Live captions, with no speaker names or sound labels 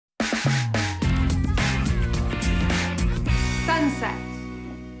sunset,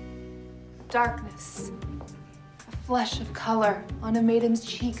 darkness, a flush of color on a maiden's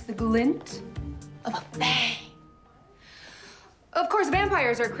cheek, the glint of a fang. Of course,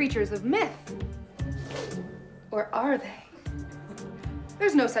 vampires are creatures of myth. Or are they?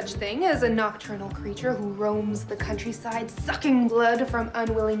 There's no such thing as a nocturnal creature who roams the countryside sucking blood from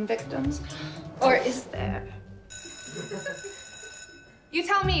unwilling victims. Or is there? You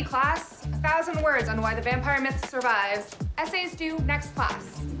tell me, class. 1,000 words on why the vampire myth survives. Essays due next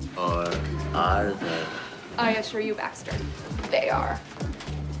class. Or are they? I assure you, Baxter, they are.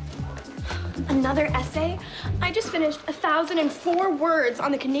 Another essay? I just finished 1,004 words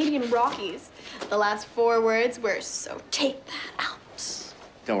on the Canadian Rockies. The last 4 words were, so take that out.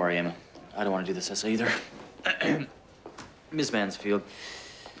 Don't worry, Emma. I don't want to do this essay either. Ms. Mansfield,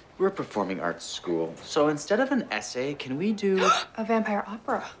 we're a performing arts school, so instead of an essay, can we do... A vampire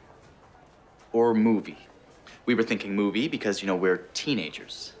opera. Or movie. We were thinking movie because, you know, we're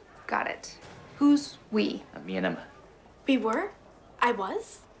teenagers. Got it. Who's we? Me and Emma. We were? I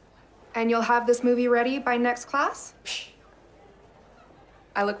was? And you'll have this movie ready by next class?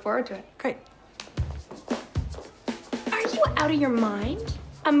 I look forward to it. Great. Are you out of your mind?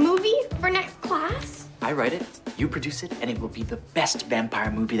 A movie for next class? I write it, you produce it, and it will be the best vampire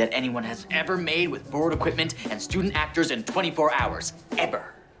movie that anyone has ever made with forward equipment and student actors in 24 hours.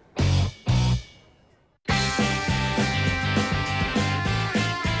 Ever.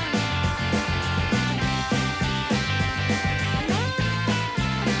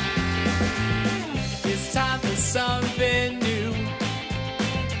 It's time for something new.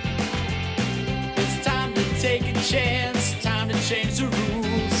 It's time to take a chance, time to change the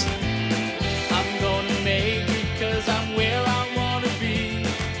rules. I'm gonna make it 'cause I'm where I wanna be.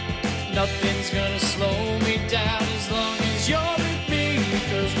 Nothing's gonna slow me down as long as you're with me,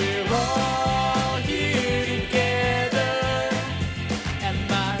 'cause we're all here together, and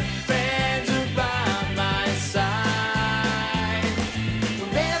my friends are by my side.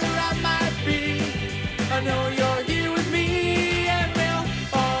 Wherever I might be, I know you're here with me, and we'll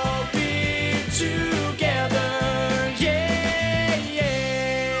all be together. Yeah, yeah.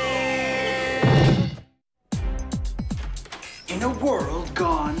 In a world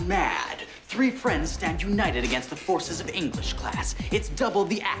gone mad, 3 friends stand united against the forces of English class. It's double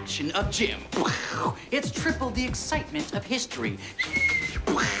the action of gym. It's triple the excitement of history.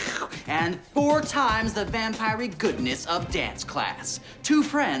 And 4 times the vampire goodness of dance class. 2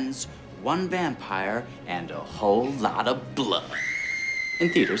 friends, 1 vampire, and a whole lot of blood.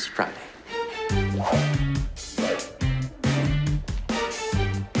 In theaters Friday.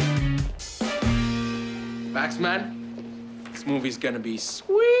 Max, man, this movie's gonna be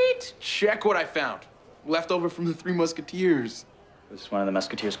sweet. Check what I found. Leftover from the 3 Musketeers. Was one of the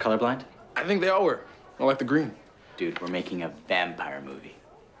Musketeers colorblind? I think they all were. I like the green. Dude, we're making a vampire movie.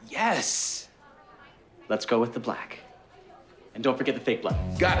 Yes. Let's go with the black. And don't forget the fake blood.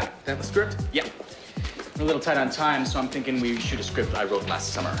 Got it. That the script? Yep. We're a little tight on time, so I'm thinking we shoot a script I wrote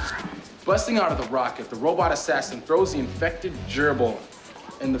last summer. Busting out of the rocket, the robot assassin throws the infected gerbil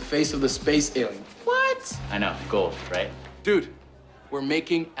in the face of the space alien. What? I know, gold, right? Dude, we're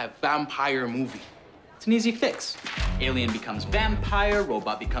making a vampire movie. It's an easy fix. Alien becomes vampire,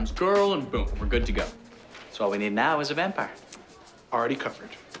 robot becomes girl, and boom, we're good to go. So all we need now is a vampire. Already covered.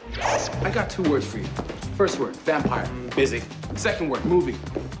 I got 2 words for you. First word, vampire. Busy. Second word, movie.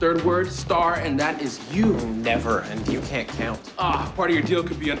 Third word, star, and that is you. Never, and you can't count. Part of your deal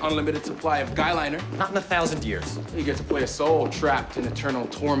could be an unlimited supply of guy liner. Not in 1,000 years. You get to play a soul trapped in eternal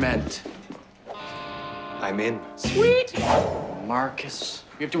torment. I'm in. Sweet. Marcus.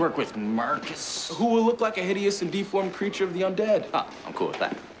 We have to work with Marcus. Who will look like a hideous and deformed creature of the undead. Oh, I'm cool with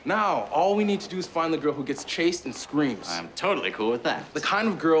that. Now, all we need to do is find the girl who gets chased and screams. I'm totally cool with that. The kind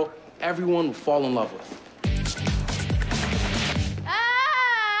of girl everyone will fall in love with.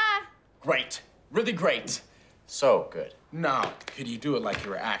 Ah! Great. Really great. So good. Now, could you do it like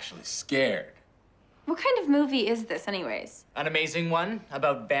you were actually scared? What kind of movie is this, anyways? An amazing one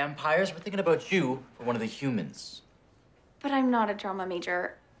about vampires. We're thinking about you for one of the humans. But I'm not a drama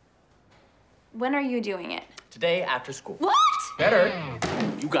major. When are you doing it? Today after school. What? Better.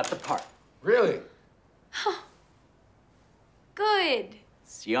 You got the part. Really? Good.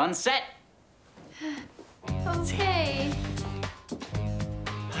 See you on set. Okay.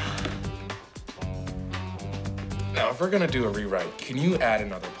 Now, if we're gonna do a rewrite, can you add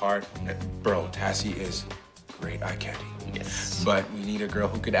another part? Bro, Tassie is great eye candy. Yes. But we need a girl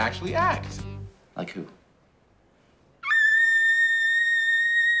who could actually act. Like who?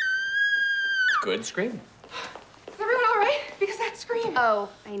 Good scream. Is everyone all right? Because that scream. Oh,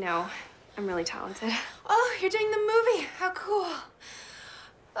 I know. I'm really talented. Oh, you're doing the movie. How cool.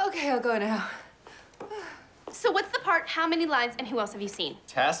 Okay, I'll go now. So what's the part, how many lines, and who else have you seen?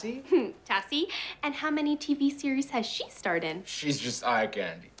 Tassie? Tassie. And how many TV series has she starred in? She's just eye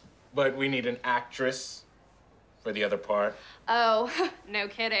candy. But we need an actress for the other part. Oh, no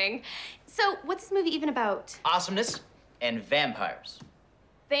kidding. So what's this movie even about? Awesomeness and vampires.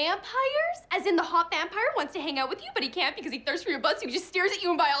 Vampires? As in the hot vampire wants to hang out with you, but he can't because he thirsts for your blood, so he just stares at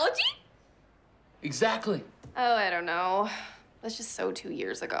you in biology? Exactly. Oh, I don't know. That's just so 2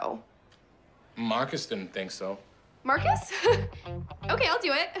 years ago. Marcus didn't think so. Marcus? Okay, I'll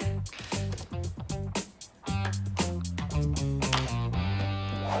do it.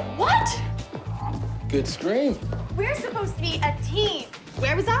 What? Good scream. We're supposed to be a team.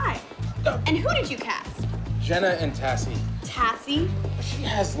 Where was I? And who did you cast? Jenna and Tassie. Tassie? She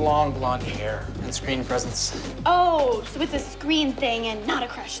has long blonde hair. And screen presence. Oh, so it's a screen thing and not a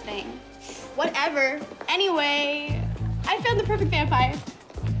crush thing. Whatever. Anyway, I found the perfect vampire.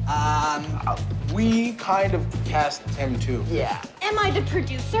 We kind of cast him too. Yeah. Am I the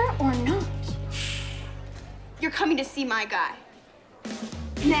producer or not? You're coming to see my guy.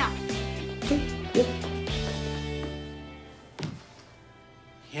 Now.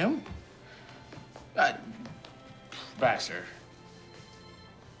 Him? Baxter.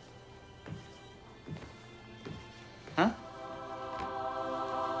 Huh?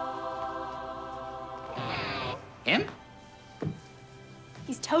 Him?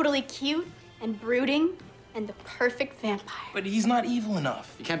 He's totally cute and brooding and the perfect vampire. But he's not evil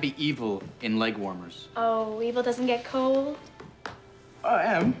enough. You can't be evil in leg warmers. Oh, evil doesn't get cold.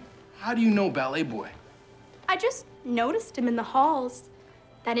 Em, how do you know Ballet Boy? I just noticed him in the halls.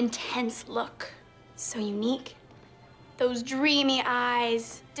 That intense look. So unique. Those dreamy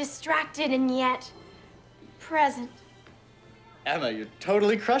eyes, distracted and yet present. Emma, you're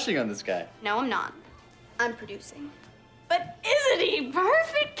totally crushing on this guy. No, I'm not. I'm producing. But isn't he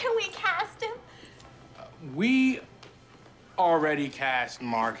perfect? Can we cast him? We already cast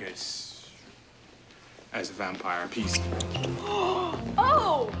Marcus as a vampire piece.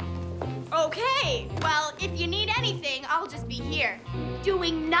 Oh! Okay. Well, if you need anything, I'll just be here.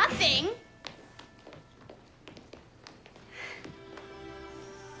 Doing nothing.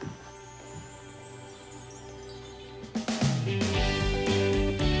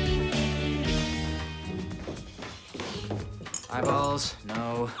 Eyeballs,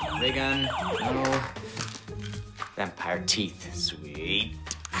 no. Ray gun, no. Vampire teeth, sweet.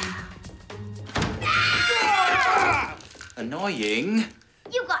 Annoying.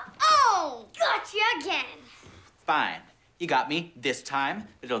 You got, oh, gotcha again. Fine. You got me this time.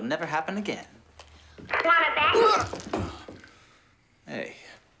 It'll never happen again. Want a bet? Hey.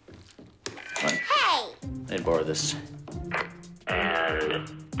 What? Hey. I didn't borrow this.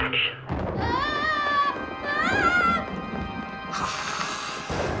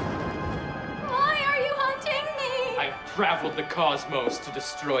 Why are you hunting me? I've traveled the cosmos to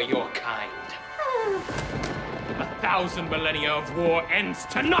destroy your kind. 1,000 millennia of war ends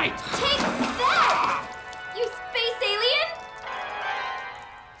tonight! Take that! You space alien?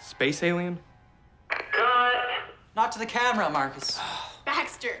 Space alien? Not to the camera, Marcus.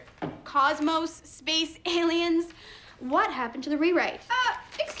 Baxter, cosmos, space aliens. What happened to the rewrite?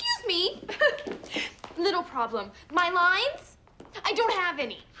 Excuse me. Little problem. My lines? I don't have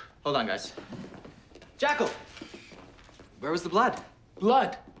any. Hold on, guys. Jackal! Where was the blood?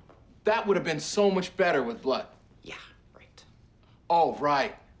 Blood. That would have been so much better with blood. Yeah, right. Oh,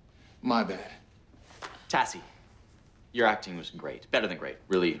 right. My bad. Tassie, your acting was great. Better than great.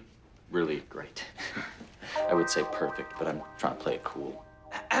 Really, really great. I would say perfect, but I'm trying to play it cool.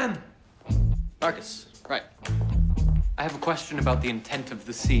 Marcus, right. I have a question about the intent of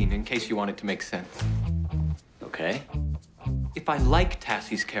the scene in case you want it to make sense. Okay. If I like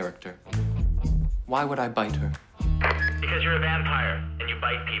Tassie's character, why would I bite her? Because you're a vampire and you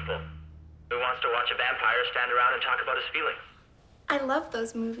bite people. Who wants to watch a vampire stand around and talk about his feelings? I love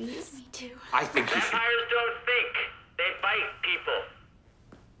those movies. Me too. I think you should. Vampires don't think. They bite people.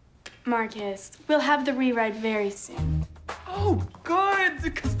 Marcus, we'll have the rewrite very soon. Oh, good,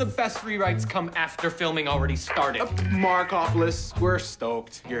 because the best rewrites come after filming already started. Markopolis, we're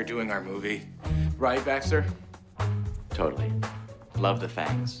stoked you're doing our movie. Right, Baxter? Totally. Love the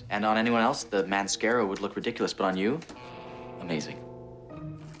fangs. And on anyone else, the mascara would look ridiculous, but on you, amazing.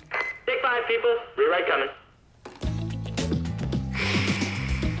 Take 5, people. Rewrite coming.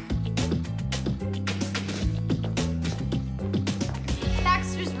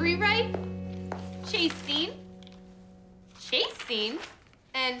 Baxter's rewrite? Chase scene? Chase scene?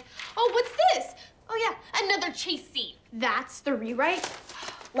 And, oh, what's this? Oh, yeah, another chase scene. That's the rewrite?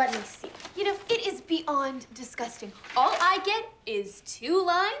 Let me see. You know, it is beyond disgusting. All I get is 2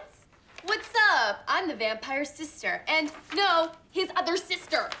 lines. What's up? I'm the vampire sister. And no, his other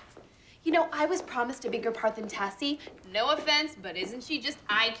sister. You know, I was promised a bigger part than Tassie. No offense, but isn't she just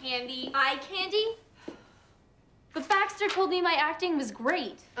eye candy? Eye candy? But Baxter told me my acting was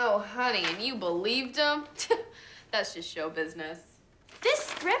great. Oh, honey, and you believed him? That's just show business. This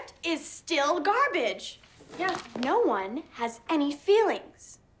script is still garbage. Yeah. No one has any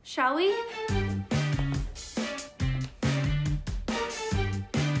feelings. Shall we?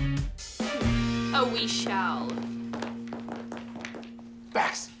 Oh, we shall.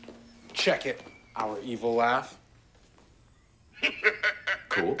 Bax, check it. Our evil laugh.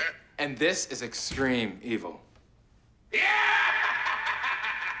 Cool. And this is extreme evil. Yeah!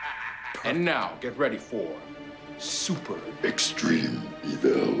 And now, get ready for super extreme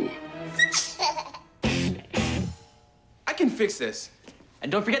evil. I can fix this.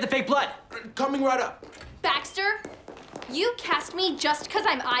 And don't forget the fake blood. Coming right up. Baxter, you cast me just because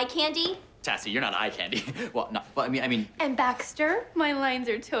I'm eye candy? Tassie, you're not eye candy. Well, no, but I mean. And Baxter, my lines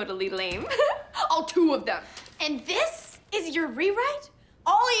are totally lame. All 2 of them. And this is your rewrite?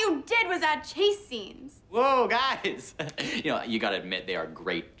 All you did was add chase scenes. Whoa, guys. You know, you gotta admit they are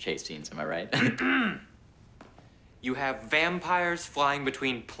great chase scenes, am I right? You have vampires flying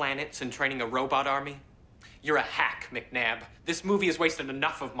between planets and training a robot army? You're a hack, McNabb. This movie has wasted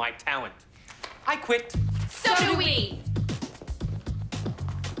enough of my talent. I quit. So do we.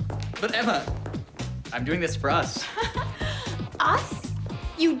 But Emma, I'm doing this for us. Us?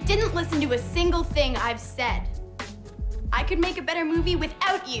 You didn't listen to a single thing I've said. I could make a better movie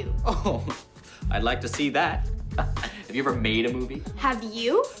without you. Oh, I'd like to see that. Have you ever made a movie? Have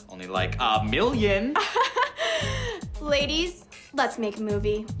you? Only like 1,000,000. Ladies, let's make a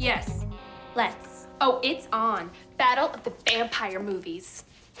movie. Yes. Let's. Oh, it's on. Battle of the Vampire Movies.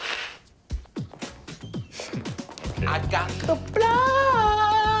 I got the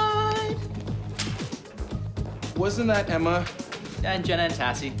blood. Wasn't that Emma? And Jenna and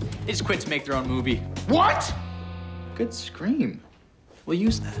Tassie, they just quit to make their own movie. What? Good scream. We'll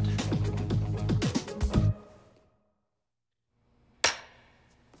use that.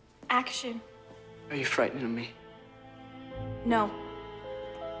 Action. Are you frightened of me? No.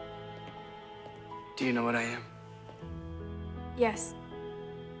 Do you know what I am? Yes.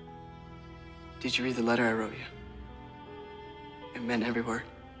 Did you read the letter I wrote you? It meant every word.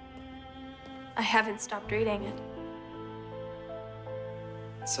 I haven't stopped reading it.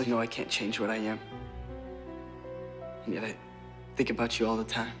 So you know I can't change what I am. And yet I think about you all the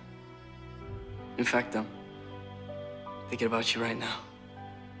time. In fact, I'm thinking about you right now.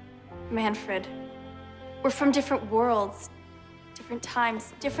 Manfred, we're from different worlds, different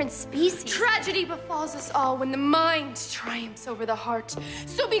times, different species. Tragedy befalls us all when the mind triumphs over the heart.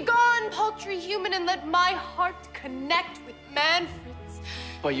 So be gone, paltry human, and let my heart connect with Manfred's.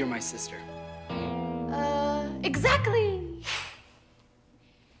 But you're my sister. Exactly.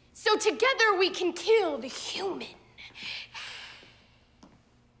 So together we can kill the human.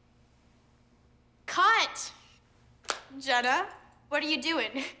 Cut! Jenna, what are you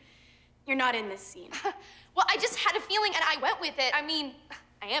doing? You're not in this scene. Well, I just had a feeling and I went with it. I mean,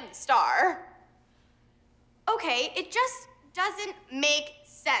 I am the star. Okay, it just doesn't make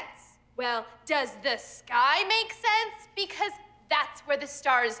sense. Well, does the sky make sense? Because that's where the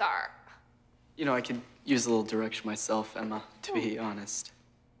stars are. You know, I could use a little direction myself, Emma, to be honest.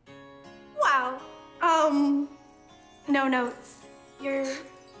 Wow. No notes. You're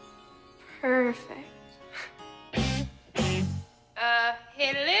perfect.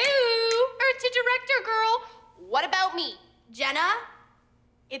 Hello? To director girl, what about me? Jenna,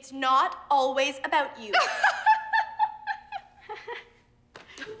 it's not always about you.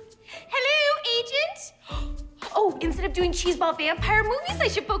 Hello, agent? Oh, instead of doing cheeseball vampire movies, I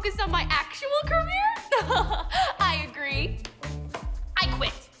should focus on my actual career? I agree. I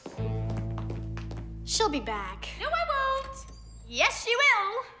quit. She'll be back. No, I won't. Yes, she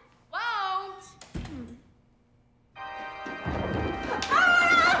will. Won't.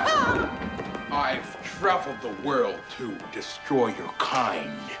 I've traveled the world to destroy your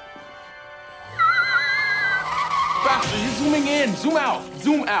kind. Baxter, you're zooming in. Zoom out.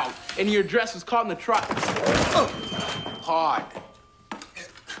 Zoom out. And your dress is caught in the trap. Hard.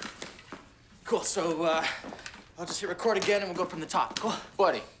 Cool, so, I'll just hit record again and we'll go from the top. Cool.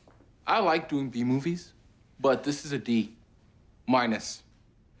 Buddy, I like doing B movies, but this is a D minus.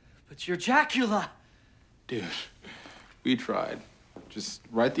 But you're Jackal. Dude, we tried. Just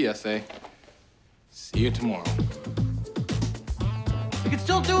write the essay. See you tomorrow. We can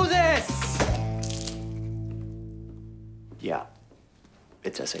still do this! Yeah.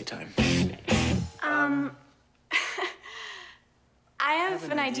 It's essay time. I have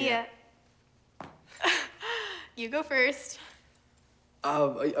an idea. You go first.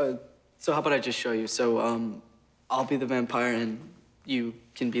 So how about I just show you? So, I'll be the vampire and you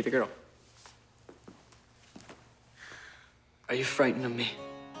can be the girl. Are you frightened of me?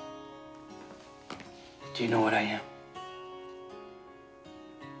 Do you know what I am?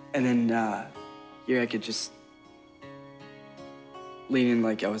 And then, here I could just lean in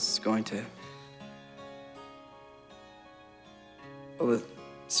like I was going to. Well, the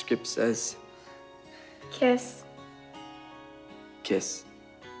script says... Kiss. Kiss.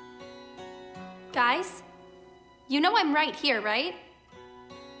 Guys, you know I'm right here, right?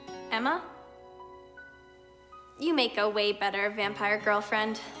 Emma? You make a way better vampire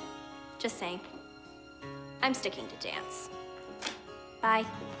girlfriend. Just saying. I'm sticking to dance. Bye.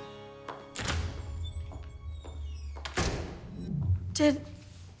 Did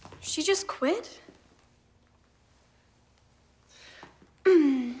she just quit?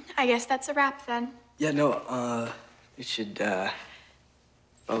 I guess that's a wrap then. Yeah, no, you should,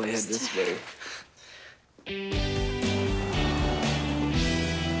 probably head this way.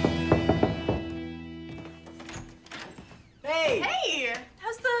 Hey! Hey!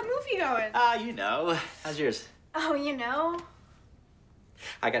 How's the movie going? You know. How's yours? Oh, you know,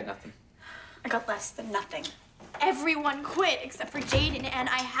 I got nothing. I got less than nothing. Everyone quit except for Jaden, and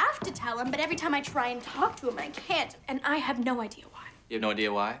I have to tell him, but every time I try and talk to him, I can't, and I have no idea why. You have no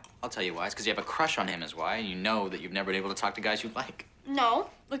idea why? I'll tell you why. It's because you have a crush on him is why, and you know that you've never been able to talk to guys you like. No,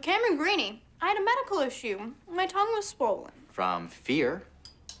 with Cameron Greeny, I had a medical issue. My tongue was swollen. From fear.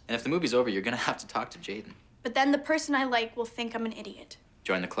 And if the movie's over, you're gonna have to talk to Jaden. But then the person I like will think I'm an idiot.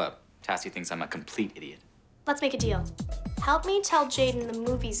 Join the club. Tassie thinks I'm a complete idiot. Let's make a deal. Help me tell Jaden the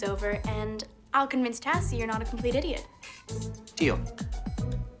movie's over, and I'll convince Tassie you're not a complete idiot. Deal.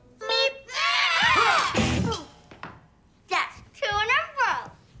 That's 2 in a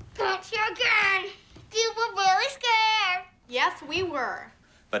row. Gotcha again. You were really scared. Yes, we were.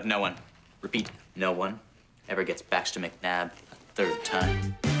 But no one, repeat, no one ever gets Baxter McNabb a third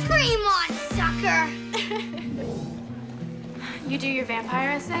time. Dream on, sucker. You do your vampire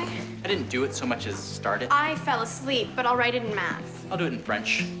essay? I didn't do it so much as start it. I fell asleep, but I'll write it in math. I'll do it in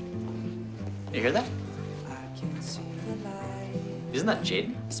French. You hear that? Isn't that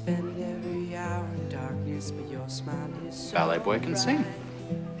Jaden? Spend every hour in darkness, but your smile is so Ballet boy can sing.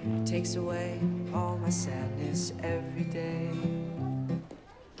 takes away all my sadness every day.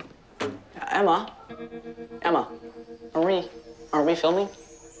 Emma? Emma, are we filming?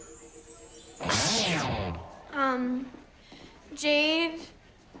 Jade.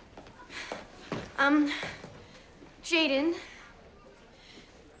 Jaden.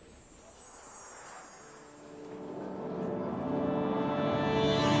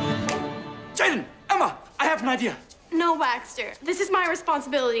 Jaden! Emma! I have an idea. No, Baxter. This is my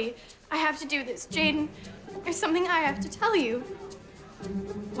responsibility. I have to do this. Jaden, there's something I have to tell you.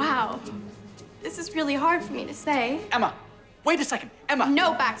 Wow. This is really hard for me to say. Emma, wait a second. Emma!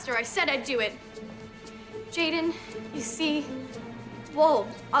 No, Baxter. I said I'd do it. Jaden, you see, whoa,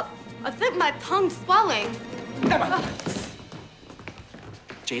 I think my tongue's swelling. Emma!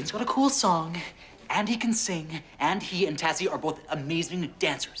 Jaden's got a cool song, and he can sing, and he and Tassie are both amazing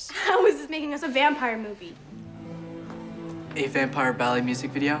dancers. How is this making us a vampire movie? A vampire ballet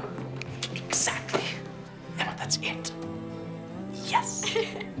music video? Exactly. Emma, that's it. Yes.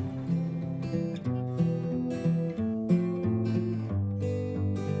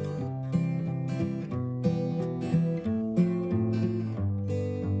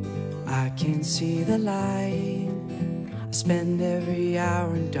 I can see the light. I spend every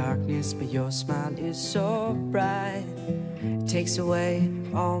hour in darkness, but your smile is so bright. It takes away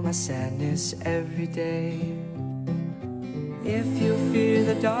all my sadness every day. If you fear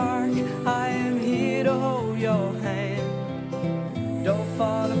the dark, I am here to hold your hand. Don't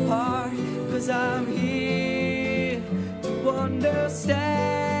fall apart, 'cause I'm here to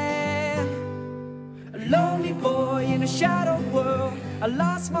understand. A lonely boy in a shadow world, I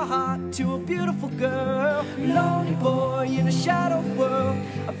lost my heart to a beautiful girl. Lonely boy in a shadow world,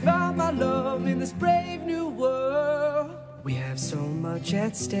 I found my love in this brave new world. We have so much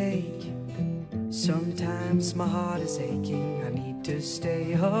at stake. Sometimes my heart is aching. I need to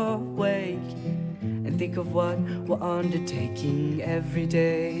stay awake and think of what we're undertaking every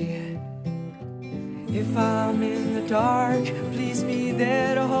day. If I'm in the dark, please be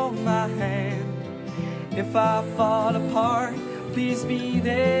there to hold my hand. If I fall apart, please be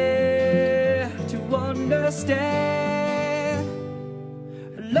there to understand.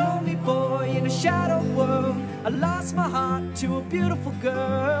 A lonely boy in a shadow world, I lost my heart to a beautiful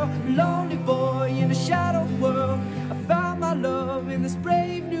girl. Lonely boy in a shadow world. I found my love in this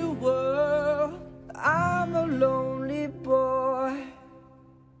brave new world. I'm a lonely boy.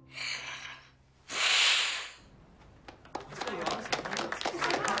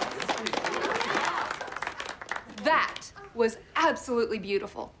 That was absolutely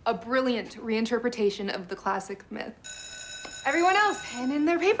beautiful. A brilliant reinterpretation of the classic myth. Everyone else, hand in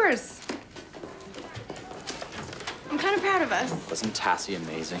their papers. I'm kind of proud of us. Wasn't Tassie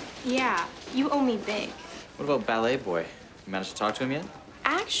amazing? Yeah, you owe me big. What about Ballet Boy? You managed to talk to him yet?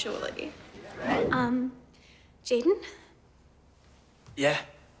 Actually, Jaden? Yeah.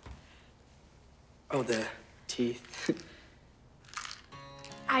 Oh, the teeth.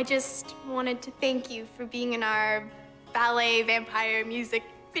 I just wanted to thank you for being in our ballet vampire music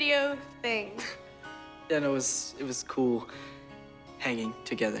video thing. Yeah, no, it was cool hanging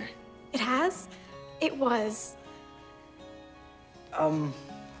together. It has? It was. Do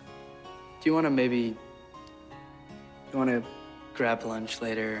you want to grab lunch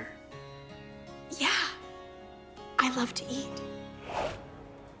later? Yeah. I love to eat.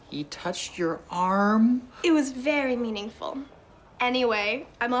 He touched your arm? It was very meaningful. Anyway,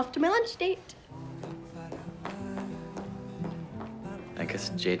 I'm off to my lunch date. I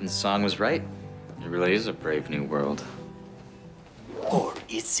guess Jaden's song was right. It really is a brave new world. Or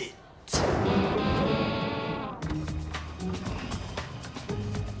is it?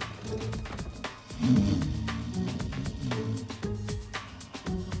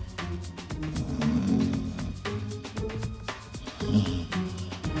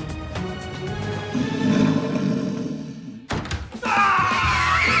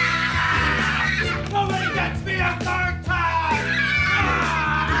 Nobody gets me a third time!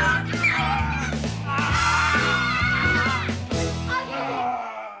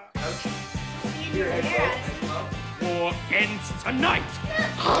 War ends tonight!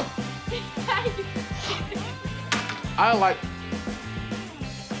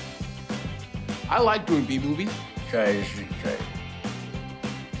 I like doing B-movies.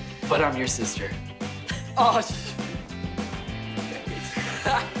 But I'm your sister. Oh,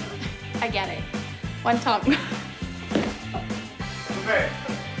 I get it. One tongue. Okay.